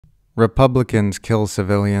Republicans kill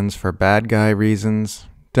civilians for bad guy reasons.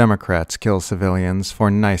 Democrats kill civilians for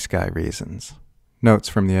nice guy reasons. Notes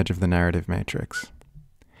from the edge of the narrative matrix.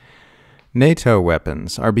 NATO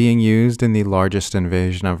weapons are being used in the largest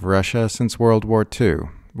invasion of Russia since World War II,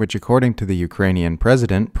 which according to the Ukrainian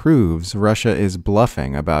president proves Russia is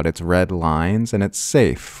bluffing about its red lines and it's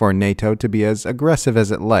safe for NATO to be as aggressive as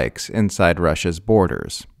it likes inside Russia's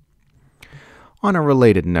borders. On a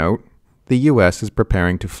related note, the U.S. is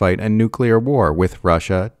preparing to fight a nuclear war with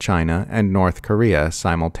Russia, China, and North Korea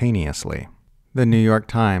simultaneously. The New York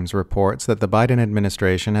Times reports that the Biden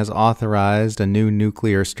administration has authorized a new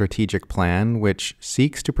nuclear strategic plan which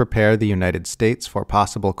seeks to prepare the United States for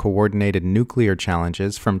possible coordinated nuclear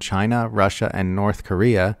challenges from China, Russia, and North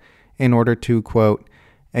Korea in order to, quote,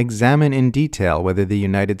 examine in detail whether the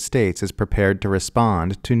United States is prepared to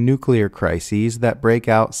respond to nuclear crises that break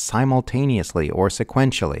out simultaneously or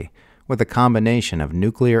sequentially with a combination of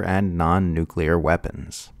nuclear and non-nuclear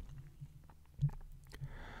weapons.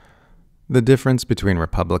 The difference between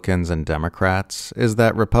Republicans and Democrats is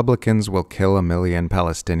that Republicans will kill 1 million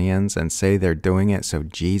Palestinians and say they're doing it so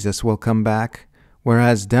Jesus will come back,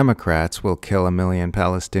 whereas Democrats will kill 1 million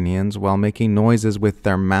Palestinians while making noises with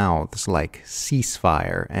their mouths like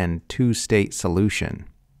ceasefire and two-state solution.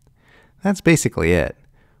 That's basically it.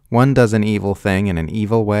 One does an evil thing in an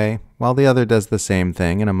evil way, while the other does the same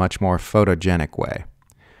thing in a much more photogenic way.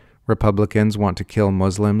 Republicans want to kill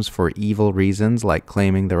Muslims for evil reasons like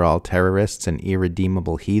claiming they're all terrorists and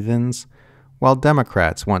irredeemable heathens, while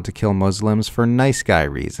Democrats want to kill Muslims for nice guy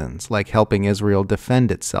reasons like helping Israel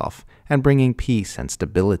defend itself and bringing peace and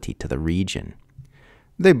stability to the region.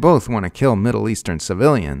 They both want to kill Middle Eastern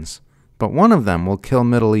civilians, but one of them will kill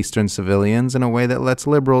Middle Eastern civilians in a way that lets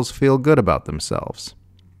liberals feel good about themselves.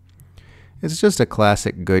 It's just a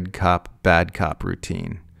classic good cop, bad cop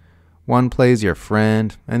routine. One plays your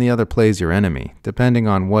friend, and the other plays your enemy, depending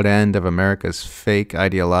on what end of America's fake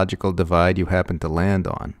ideological divide you happen to land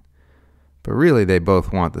on. But really they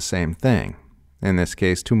both want the same thing, in this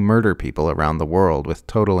case to murder people around the world with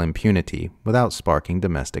total impunity without sparking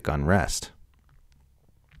domestic unrest.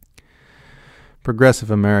 Progressive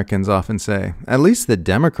Americans often say, at least the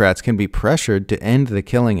Democrats can be pressured to end the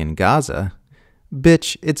killing in Gaza.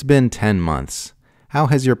 Bitch, it's been 10 months. How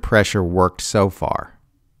has your pressure worked so far?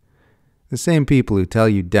 The same people who tell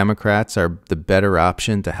you Democrats are the better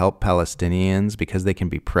option to help Palestinians because they can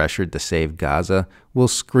be pressured to save Gaza will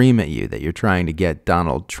scream at you that you're trying to get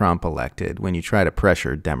Donald Trump elected when you try to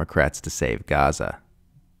pressure Democrats to save Gaza.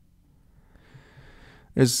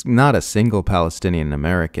 There's not a single Palestinian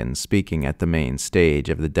American speaking at the main stage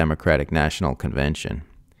of the Democratic National Convention.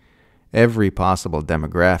 Every possible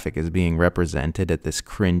demographic is being represented at this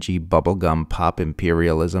cringy bubblegum pop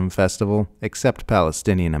imperialism festival, except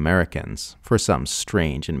Palestinian Americans, for some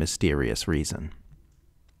strange and mysterious reason.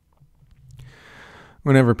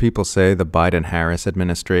 Whenever people say the Biden-Harris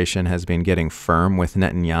administration has been getting firm with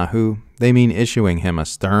Netanyahu, they mean issuing him a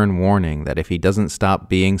stern warning that if he doesn't stop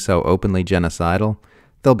being so openly genocidal,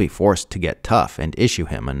 they'll be forced to get tough and issue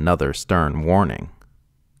him another stern warning.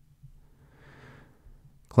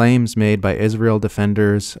 Claims made by Israel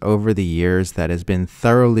defenders over the years that has been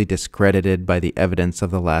thoroughly discredited by the evidence of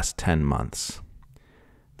the last 10 months.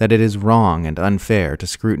 That it is wrong and unfair to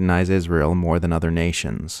scrutinize Israel more than other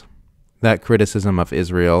nations. That criticism of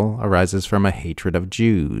Israel arises from a hatred of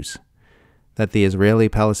Jews. That the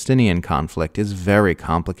Israeli-Palestinian conflict is very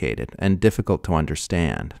complicated and difficult to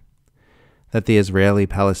understand. That the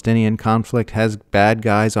Israeli-Palestinian conflict has bad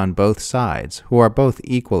guys on both sides who are both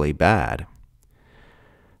equally bad.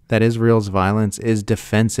 That Israel's violence is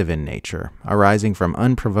defensive in nature, arising from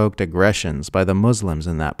unprovoked aggressions by the Muslims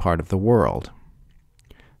in that part of the world.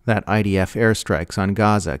 That IDF airstrikes on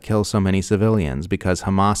Gaza kill so many civilians because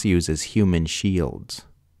Hamas uses human shields.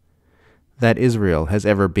 That Israel has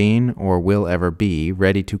ever been or will ever be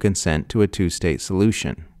ready to consent to a two-state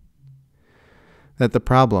solution. That the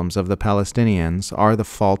problems of the Palestinians are the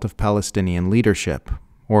fault of Palestinian leadership,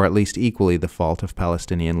 or at least equally the fault of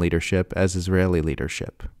Palestinian leadership as Israeli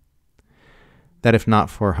leadership. That if not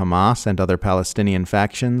for Hamas and other Palestinian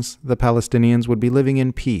factions, the Palestinians would be living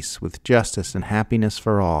in peace with justice and happiness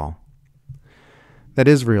for all. That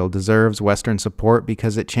Israel deserves Western support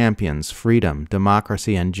because it champions freedom,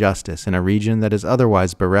 democracy, and justice in a region that is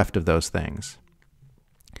otherwise bereft of those things.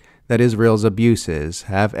 That Israel's abuses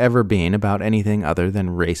have ever been about anything other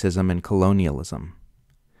than racism and colonialism.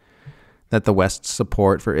 That the West's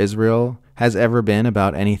support for Israel has ever been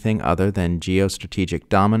about anything other than geostrategic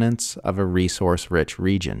dominance of a resource-rich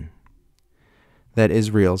region. That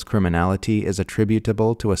Israel's criminality is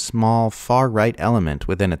attributable to a small far-right element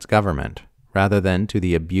within its government, rather than to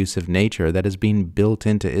the abusive nature that has been built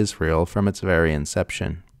into Israel from its very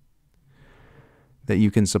inception. That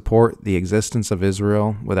you can support the existence of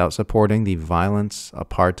Israel without supporting the violence,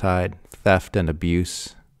 apartheid, theft, and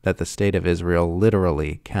abuse that the state of Israel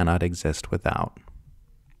literally cannot exist without.